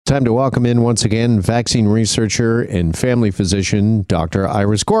time to welcome in once again vaccine researcher and family physician, Dr.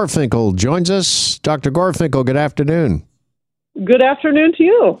 Iris Gorfinkel joins us. Dr. Gorfinkel, good afternoon. Good afternoon to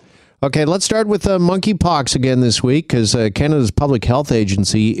you. Okay, let's start with monkeypox again this week, because Canada's Public Health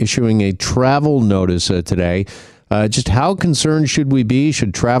Agency issuing a travel notice today. Just how concerned should we be,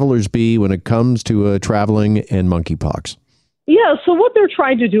 should travelers be when it comes to traveling and monkeypox? Yeah, so what they're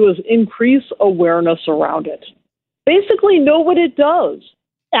trying to do is increase awareness around it. Basically, know what it does.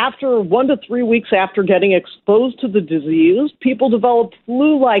 After 1 to 3 weeks after getting exposed to the disease, people develop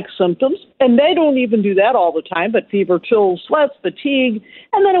flu-like symptoms, and they don't even do that all the time, but fever, chills, sweats, fatigue,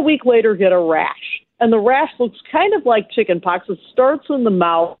 and then a week later get a rash. And the rash looks kind of like chickenpox. It starts in the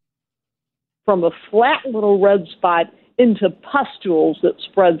mouth from a flat little red spot into pustules that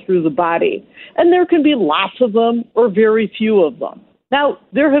spread through the body. And there can be lots of them or very few of them. Now,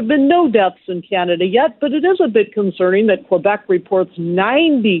 there have been no deaths in Canada yet, but it is a bit concerning that Quebec reports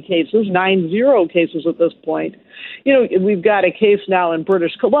 90 cases at this point. You know, we've got a case now in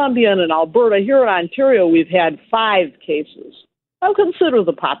British Columbia and in Alberta. Here in Ontario, we've had 5 cases. Now, consider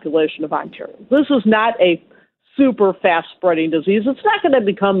the population of Ontario. This is not a super fast-spreading disease. It's not going to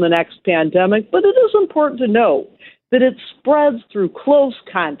become the next pandemic, but it is important to know that it spreads through close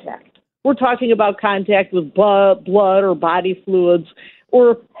contact. We're talking about contact with blood or body fluids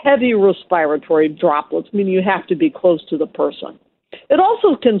or heavy respiratory droplets, meaning you have to be close to the person. It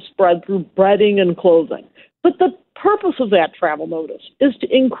also can spread through bedding and clothing. But the purpose of that travel notice is to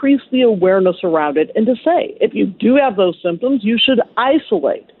increase the awareness around it and to say, if you do have those symptoms, you should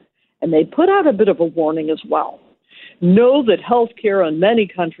isolate. And they put out a bit of a warning as well. Know that healthcare in many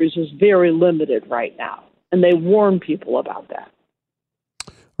countries is very limited right now, and they warn people about that.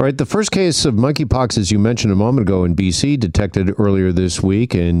 All right, the first case of monkeypox, as you mentioned a moment ago, in BC, detected earlier this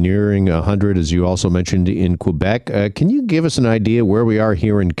week and nearing 100, as you also mentioned, in Quebec. Can you give us an idea where we are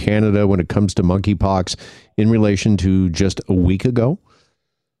here in Canada when it comes to monkeypox in relation to just a week ago?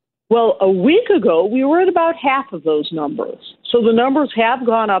 Well, a week ago, we were at about half of those numbers. So the numbers have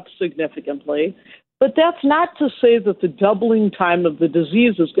gone up significantly. But that's not to say that the doubling time of the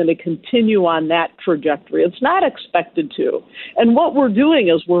disease is going to continue on that trajectory. It's not expected to. And what we're doing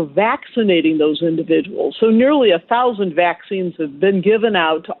is we're vaccinating those individuals. So nearly 1,000 vaccines have been given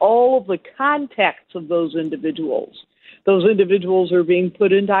out to all of the contacts of those individuals. Those individuals are being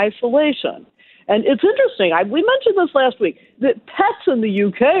put into isolation. And it's interesting, we mentioned this last week, that pets in the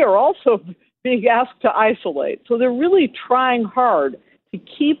UK are also being asked to isolate. So they're really trying hard to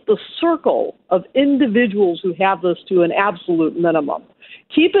keep the circle of individuals who have this to an absolute minimum.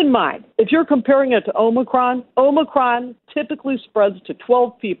 Keep in mind, if you're comparing it to Omicron typically spreads to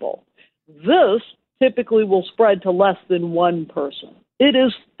 12 people. This typically will spread to less than 1 person. It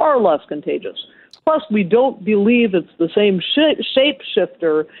is far less contagious. Plus, we don't believe it's the same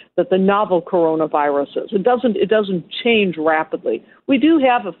shapeshifter that the novel coronavirus is. It doesn't change rapidly. We do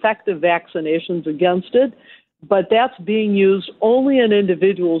have effective vaccinations against it, but that's being used only in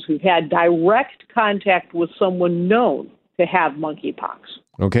individuals who've had direct contact with someone known to have monkeypox.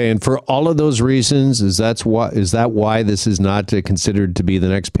 Okay, and for all of those reasons, is that why this is not considered to be the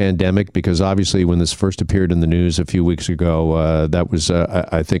next pandemic? Because obviously when this first appeared in the news a few weeks ago, that was,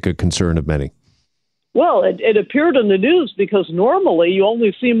 I think, a concern of many. Well, it appeared in the news because normally you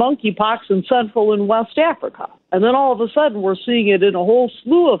only see monkeypox in Central and West Africa. And then all of a sudden we're seeing it in a whole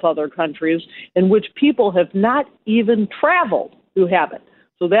slew of other countries in which people have not even traveled who have it.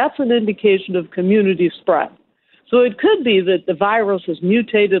 So that's an indication of community spread. So it could be that the virus has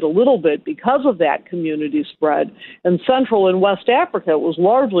mutated a little bit because of that community spread. In Central and West Africa, it was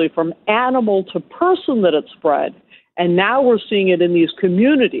largely from animal to person that it spread. And now we're seeing it in these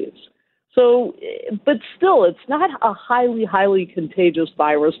communities. So, but still, it's not a highly, highly contagious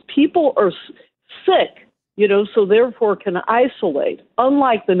virus. People are sick, so therefore can isolate,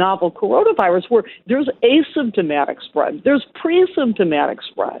 unlike the novel coronavirus where there's asymptomatic spread, there's pre-symptomatic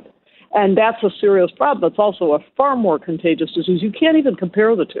spread. And that's a serious problem. It's also a far more contagious disease. You can't even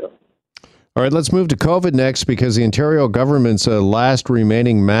compare the two. All right, let's move to COVID next, because the Ontario government's last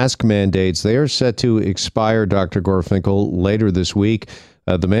remaining mask mandates, they are set to expire, Dr. Gorfinkel, later this week.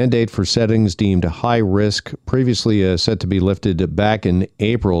 The mandate for settings deemed high risk, previously set to be lifted back in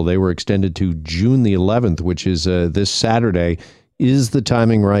April. They were extended to June the 11th, which is this Saturday. Is the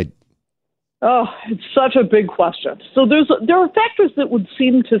timing right? Oh, it's such a big question. So there are factors that would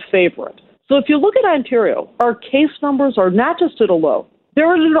seem to favor it. So if you look at Ontario, our case numbers are not just at a low.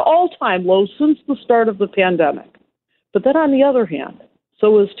 They're at an all-time low since the start of the pandemic. But then on the other hand,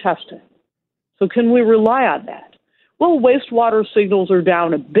 so is testing. So can we rely on that? Well, wastewater signals are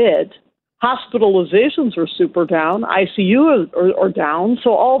down a bit. Hospitalizations are super down. ICU are down.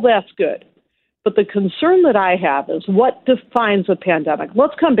 So all that's good. But the concern that I have is what defines a pandemic.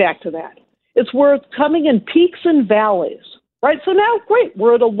 Let's come back to that. It's where it's coming in peaks and valleys, right? So now, great,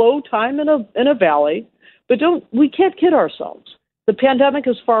 we're at a low time in a valley, but we can't kid ourselves. The pandemic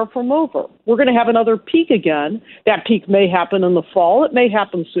is far from over. We're going to have another peak again. That peak may happen in the fall. It may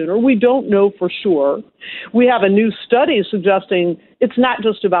happen sooner. We don't know for sure. We have a new study suggesting it's not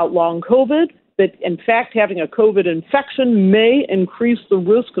just about long COVID, that in fact having a COVID infection may increase the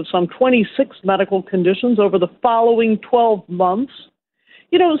risk of some 26 medical conditions over the following 12 months.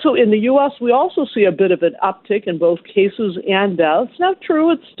 So in the U.S., we also see a bit of an uptick in both cases and deaths. Now,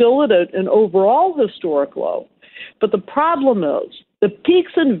 true, it's still at an overall historic low. But the problem is the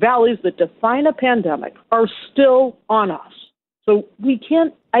peaks and valleys that define a pandemic are still on us. So we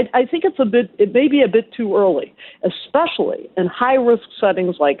can't, I think it may be a bit too early, especially in high-risk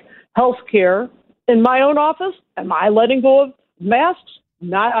settings like healthcare. In my own office, am I letting go of masks?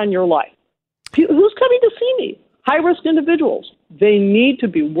 Not on your life. Who's coming to see me? High-risk individuals. They need to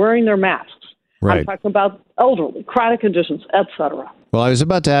be wearing their masks. Right. I'm talking about elderly, chronic conditions, etc. Well, I was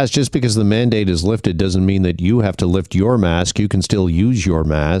about to ask, just because the mandate is lifted doesn't mean that you have to lift your mask. You can still use your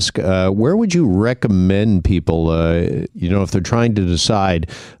mask. Where would you recommend people, if they're trying to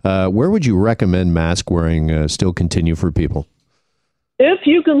decide, where would you recommend mask wearing still continue for people? If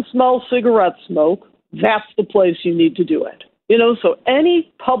you can smell cigarette smoke, that's the place you need to do it. So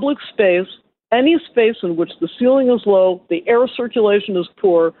any public space, any space in which the ceiling is low, the air circulation is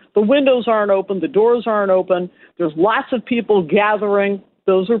poor, the windows aren't open, the doors aren't open, there's lots of people gathering,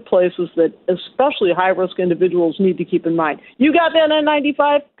 those are places that especially high-risk individuals need to keep in mind. You got that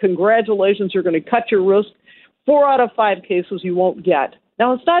N95? Congratulations, you're going to cut your risk. 4 out of 5 cases you won't get.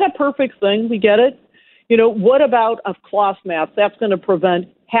 Now, it's not a perfect thing, we get it. What about a cloth mask? That's going to prevent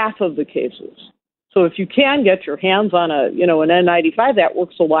half of the cases. So if you can get your hands on an N95, that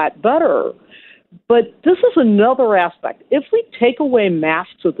works a lot better. But this is another aspect. If we take away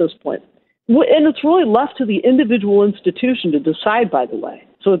masks at this point, and it's really left to the individual institution to decide, by the way.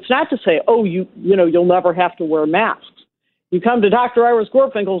 So it's not to say, you'll never have to wear masks. You come to Dr. Iris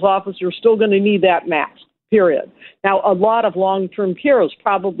Gorfinkel's office, you're still going to need that mask, period. Now, a lot of long-term care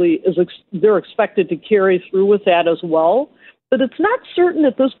they're expected to carry through with that as well. But it's not certain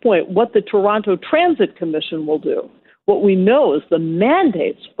at this point what the Toronto Transit Commission will do. What we know is the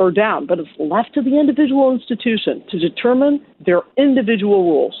mandates are down, but it's left to the individual institution to determine their individual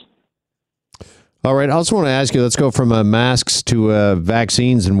rules. All right. I also want to ask you, let's go from masks to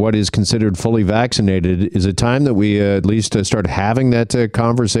vaccines and what is considered fully vaccinated. Is it time that we at least start having that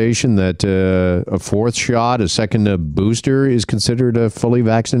conversation that a fourth shot, a second booster is considered fully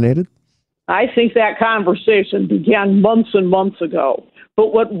vaccinated? I think that conversation began months and months ago.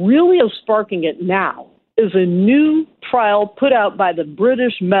 But what really is sparking it now is a new trial put out by the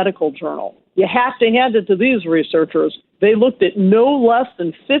British Medical Journal. You have to hand it to these researchers. They looked at no less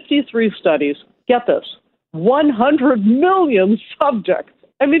than 53 studies. Get this, 100 million subjects.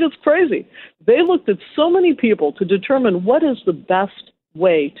 I mean, it's crazy. They looked at so many people to determine what is the best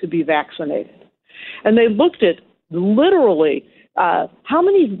way to be vaccinated. And they looked at literally how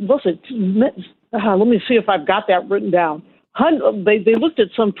many, let me see if I've got that written down. They looked at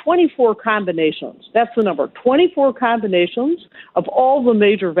some 24 combinations. That's the number, 24 combinations of all the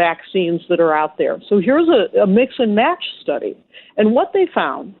major vaccines that are out there. So here's a mix and match study. And what they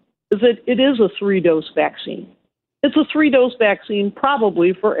found is that it is a 3-dose vaccine. It's a 3-dose vaccine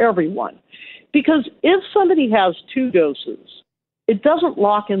probably for everyone. Because if somebody has 2 doses, it doesn't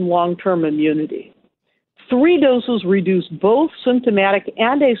lock in long-term immunity. 3 doses reduce both symptomatic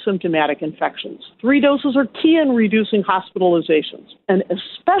and asymptomatic infections. 3 doses are key in reducing hospitalizations, and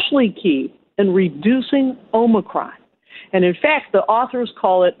especially key in reducing Omicron. And in fact, the authors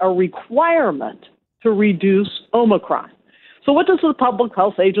call it a requirement to reduce Omicron. So what does the Public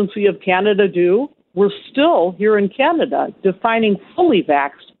Health Agency of Canada do? We're still, here in Canada, defining fully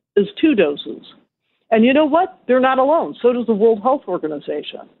vaxxed as 2 doses. And you know what? They're not alone. So does the World Health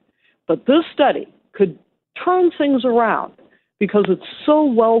Organization. But this study could turn things around because it's so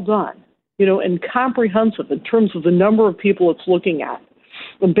well done, and comprehensive in terms of the number of people it's looking at.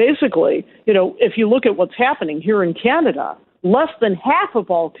 And basically, if you look at what's happening here in Canada, less than half of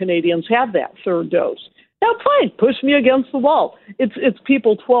all Canadians have that 3rd dose. Now, fine, push me against the wall. It's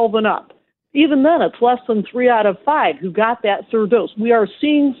people 12 and up. Even then, it's less than 3 out of 5 who got that 3rd dose. We are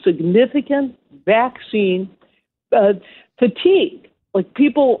seeing significant vaccine fatigue. Like,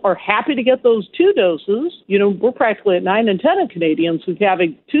 people are happy to get those 2 doses. We're practically at 9 in 10 of Canadians who have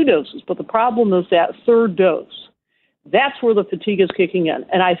 2 doses. But the problem is that 3rd dose. That's where the fatigue is kicking in.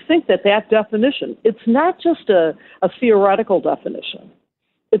 And I think that definition, it's not just a theoretical definition.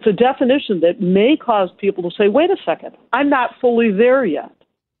 It's a definition that may cause people to say, wait a second, I'm not fully there yet.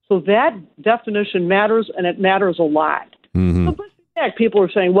 So that definition matters, and it matters a lot. Mm-hmm. So, in fact, people are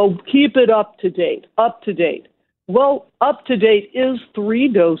saying, well, keep it up to date. Well, up to date is 3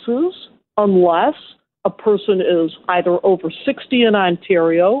 doses unless a person is either over 60 in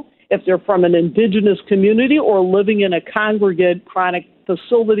Ontario, if they're from an Indigenous community, or living in a congregate chronic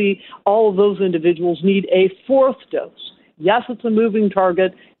facility. All of those individuals need a 4th dose. Yes, it's a moving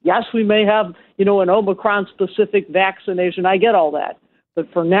target. Yes, we may have, an Omicron-specific vaccination. I get all that.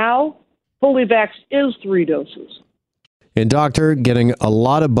 But for now, fully vaxxed is 3 doses. And doctor, getting a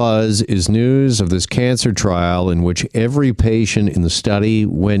lot of buzz is news of this cancer trial in which every patient in the study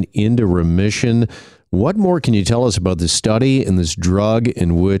went into remission. What more can you tell us about this study and this drug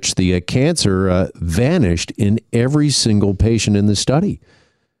in which the cancer vanished in every single patient in the study?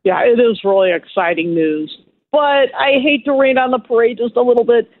 Yeah, it is really exciting news. But I hate to rain on the parade just a little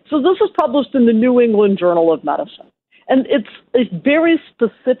bit. So this is published in the New England Journal of Medicine. And it's a very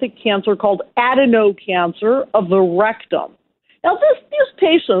specific cancer called adenocancer of the rectum. Now, these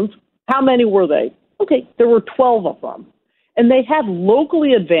patients, how many were they? Okay, there were 12 of them. And they had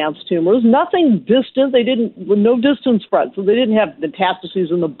locally advanced tumors, nothing distant. No distant spread. So they didn't have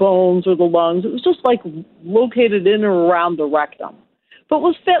metastases in the bones or the lungs. It was just like located in or around the rectum. But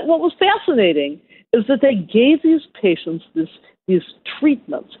what was fascinating is that they gave these patients these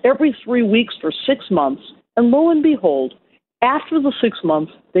treatments every 3 weeks for 6 months, and lo and behold, after the 6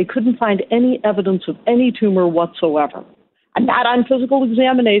 months, they couldn't find any evidence of any tumor whatsoever. And not on physical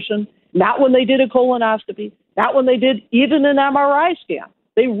examination, not when they did a colonoscopy, not when they did even an MRI scan.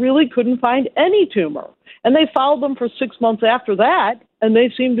 They really couldn't find any tumor. And they followed them for 6 months after that, and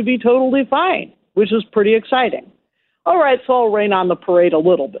they seemed to be totally fine, which is pretty exciting. All right, so I'll rain on the parade a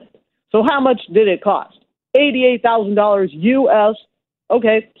little bit. So how much did it cost? $88,000 US.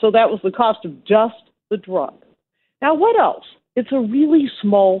 Okay, so that was the cost of just the drug. Now, what else? It's a really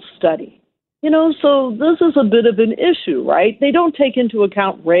small study. So this is a bit of an issue, right? They don't take into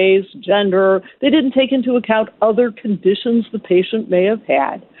account race, gender. They didn't take into account other conditions the patient may have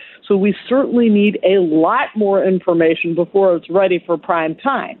had. So we certainly need a lot more information before it's ready for prime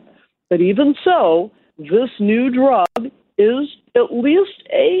time. But even so, this new drug is at least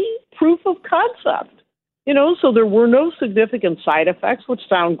a proof of concept. So there were no significant side effects, which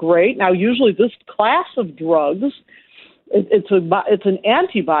sound great. Now, usually this class of drugs, it's an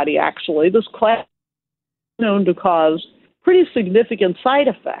antibody, actually. This class is known to cause pretty significant side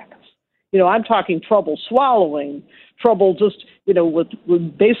effects. I'm talking trouble swallowing, trouble just,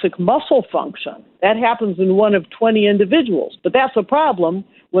 with basic muscle function. That happens in 1 of 20 individuals. But that's a problem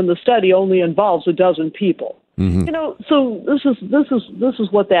when the study only involves a dozen people. Mm-hmm. So this is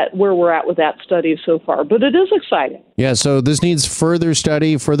where we're at with that study so far, but it is exciting. Yeah, so this needs further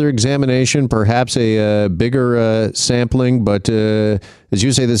study, further examination, perhaps a bigger sampling. But as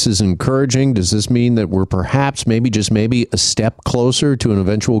you say, this is encouraging. Does this mean that we're perhaps maybe a step closer to an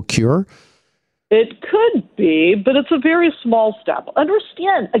eventual cure? It could be, but it's a very small step.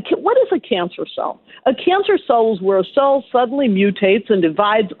 Understand, what is a cancer cell? A cancer cell is where a cell suddenly mutates and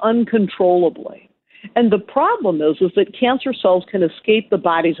divides uncontrollably. And the problem is that cancer cells can escape the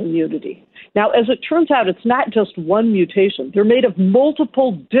body's immunity. Now, as it turns out, it's not just one mutation. They're made of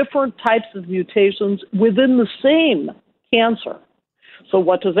multiple different types of mutations within the same cancer. So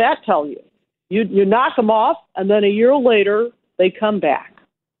what does that tell you? You knock them off, and then a year later, they come back.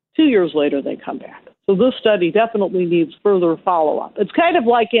 2 years later, they come back. So this study definitely needs further follow-up. It's kind of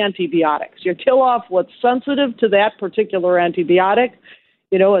like antibiotics. You kill off what's sensitive to that particular antibiotic,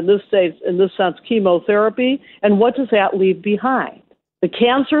 in this sense, chemotherapy. And what does that leave behind? The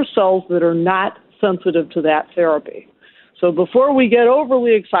cancer cells that are not sensitive to that therapy. So before we get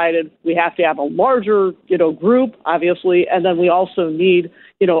overly excited, we have to have a larger, group, obviously, and then we also need,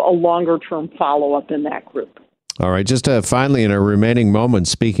 a longer-term follow-up in that group. All right, just finally, in our remaining moments,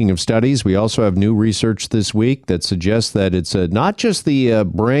 speaking of studies, we also have new research this week that suggests that it's not just the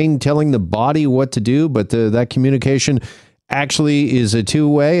brain telling the body what to do, but that communication actually is a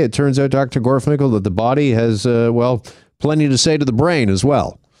two-way. It turns out, Dr. Gorfinkel, that the body has, plenty to say to the brain as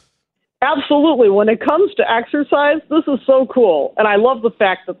well. Absolutely. When it comes to exercise, this is so cool. And I love the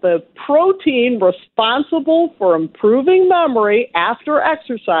fact that the protein responsible for improving memory after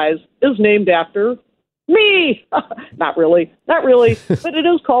exercise is named after me. Not really, but it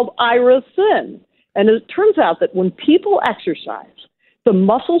is called irisin. And it turns out that when people exercise, the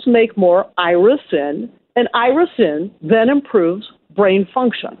muscles make more irisin, and irisin then improves brain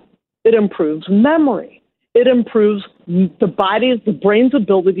function. It improves memory. it improves the brain's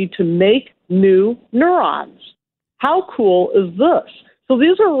ability to make new neurons. How cool is this? So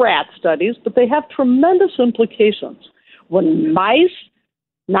these are rat studies, but they have tremendous implications. When mice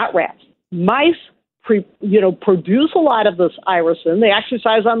produce a lot of this irisin. They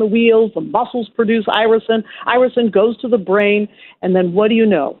exercise on the wheels. The muscles produce irisin. Irisin goes to the brain. And then what do you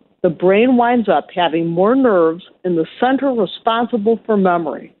know? The brain winds up having more nerves in the center responsible for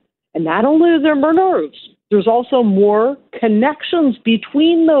memory. And not only are there more nerves, there's also more connections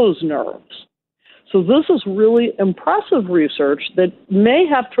between those nerves. So this is really impressive research that may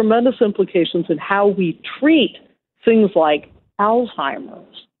have tremendous implications in how we treat things like Alzheimer's.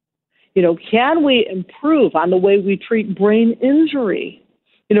 Can we improve on the way we treat brain injury?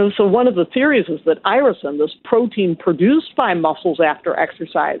 So one of the theories is that irisin, this protein produced by muscles after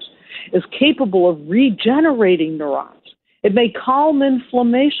exercise, is capable of regenerating neurons. It may calm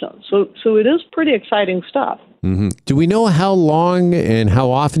inflammation. So it is pretty exciting stuff. Mm-hmm. Do we know how long and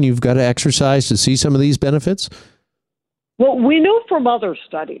how often you've got to exercise to see some of these benefits? Well, we know from other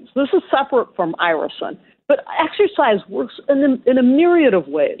studies. This is separate from irisin. But exercise works in a myriad of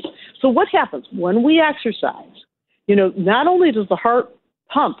ways. So what happens when we exercise? Not only does the heart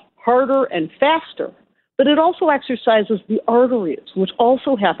pump harder and faster, but it also exercises the arteries, which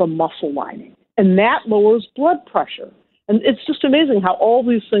also have a muscle lining, and that lowers blood pressure. And it's just amazing how all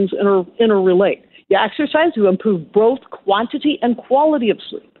these things interrelate. You exercise, you improve both quantity and quality of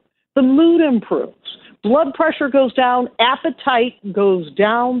sleep. The mood improves. Blood pressure goes down, appetite goes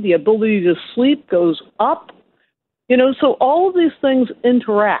down, the ability to sleep goes up. So all of these things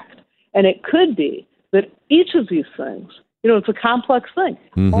interact. And it could be that each of these things, it's a complex thing,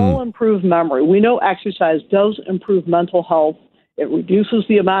 all improve memory. We know exercise does improve mental health. It reduces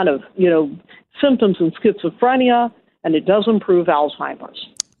the amount of, symptoms in schizophrenia, and it does improve Alzheimer's.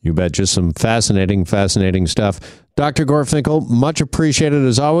 You bet. Just some fascinating stuff. Dr. Gorfinkel, much appreciated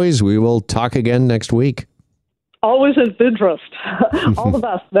as always. We will talk again next week. Always of interest. All the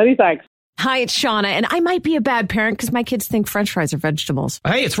best. Many thanks. Hi, it's Shauna, and I might be a bad parent because my kids think French fries are vegetables.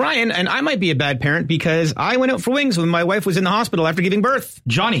 Hey, it's Ryan, and I might be a bad parent because I went out for wings when my wife was in the hospital after giving birth.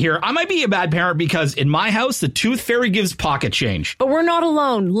 Johnny here. I might be a bad parent because in my house, the tooth fairy gives pocket change. But we're not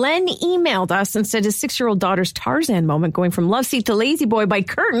alone. Len emailed us and said his 6-year-old daughter's Tarzan moment going from love seat to lazy boy by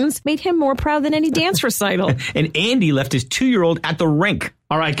curtains made him more proud than any dance recital. And Andy left his 2-year-old at the rink.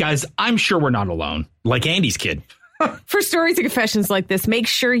 All right, guys, I'm sure we're not alone. Like Andy's kid. For stories and confessions like this, make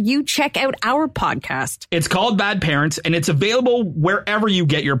sure you check out our podcast. It's called Bad Parents, and it's available wherever you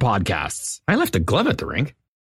get your podcasts. I left a glove at the rink.